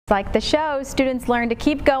Like the show, students learn to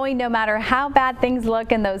keep going no matter how bad things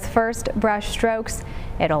look in those first brush strokes.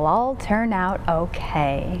 It'll all turn out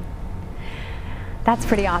okay. That's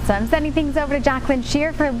pretty awesome. Sending things over to Jacqueline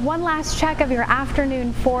Shear for one last check of your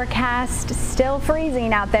afternoon forecast. Still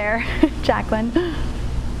freezing out there. Jacqueline.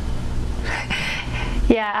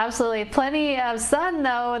 Yeah, absolutely. Plenty of sun,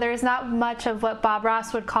 though. There's not much of what Bob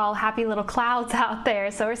Ross would call happy little clouds out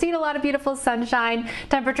there. So we're seeing a lot of beautiful sunshine.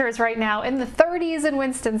 Temperatures right now in the 30s in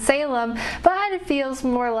Winston-Salem, but it feels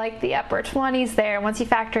more like the upper 20s there once you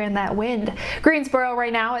factor in that wind. Greensboro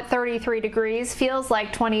right now at 33 degrees, feels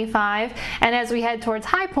like 25. And as we head towards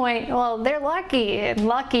High Point, well, they're lucky. And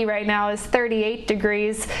lucky right now is 38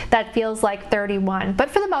 degrees. That feels like 31. But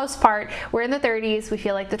for the most part, we're in the 30s. We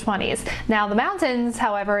feel like the 20s. Now the mountains,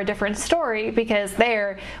 however, a different story because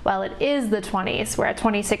there, well, it is the 20s. We're at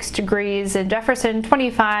 26 degrees in Jefferson,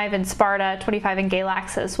 25 in Sparta, 25 in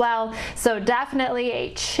Galax as well. So definitely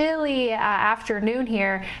a chilly afternoon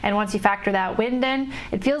here. And once you factor that wind in,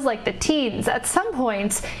 it feels like the teens. At some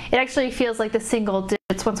points, it actually feels like the single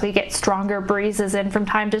digits once we get stronger breezes in from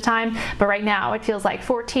time to time. But right now, it feels like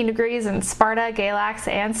 14 degrees in Sparta, Galax,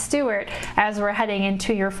 and Stewart as we're heading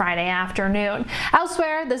into your Friday afternoon.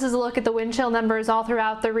 Elsewhere, this is a look at the wind chill numbers all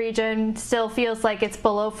throughout the region. Still feels like it's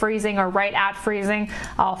below freezing or right at freezing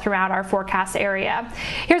all throughout our forecast area.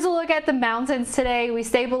 Here's a look at the mountains today. We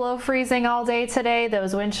stay below freezing all day today.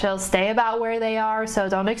 Those wind chills stay about where they are, so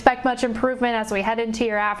don't expect much improvement as we head into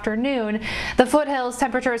your afternoon. The foothills,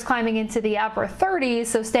 temperatures climbing into the upper 30s,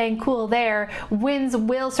 so staying cool there. Winds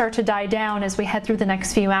will start to die down as we head through the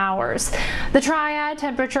next few hours. The Triad,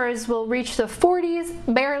 temperatures will reach the 40s,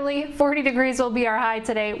 barely. 40 degrees will be our high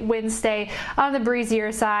today. Winds stay on the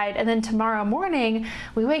breezier side, and then tomorrow morning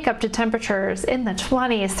we wake up to temperatures in the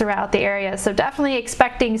 20s throughout the area, so definitely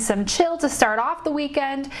expecting some chill to start off the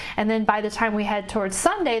weekend, and then by the time we head towards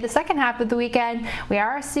Sunday, the second half of the weekend, we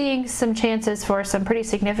are seeing some chances for some pretty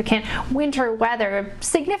significant winter weather,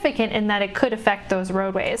 significant in that it could affect those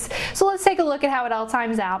roadways. So let's take a look at how it all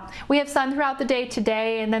times out. We have sun throughout the day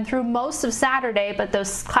today and then through most of Saturday, but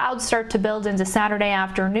those clouds start to build into Saturday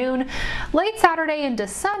afternoon. Late Saturday into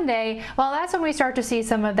Sunday, well, that's when we start to see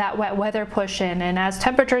some of that wet weather push in, and as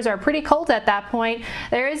temperatures are pretty cold at that point,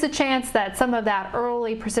 there is a chance that some of that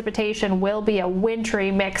early precipitation will be a wintry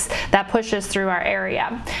mix that pushes through our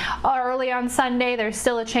area. Early on Sunday, there's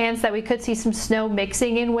still a chance that we could see some snow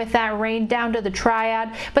mixing in with that rain down to the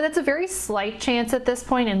Triad, but that's a very slight chance at this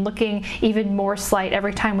point and looking even more slight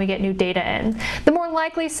every time we get new data in. The more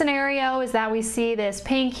likely scenario is that we see this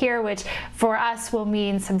pink here, which for us will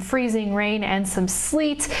mean some freezing rain and some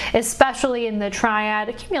sleet, especially in the Triad.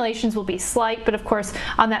 Accumulations will be slight, but of course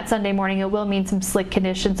on that Sunday morning it will mean some slick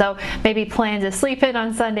conditions, so maybe plan to sleep in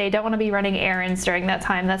on Sunday. Don't want to be running errands during that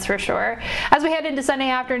time, that's for sure. As we head into Sunday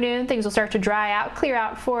afternoon, things will start to dry out, clear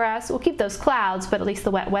out for us. We'll keep those clouds, but at least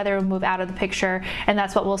the wet weather will move out of the picture, and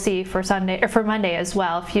that's what we'll see for Sunday or for Monday as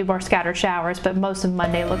well. A few more scattered showers, but most of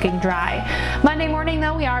Monday looking dry. Monday morning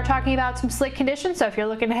though, we are talking about some slick conditions, so if you're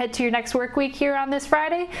looking ahead to your next work week here on this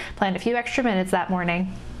Friday, plan a few extra minutes that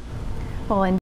morning. Well,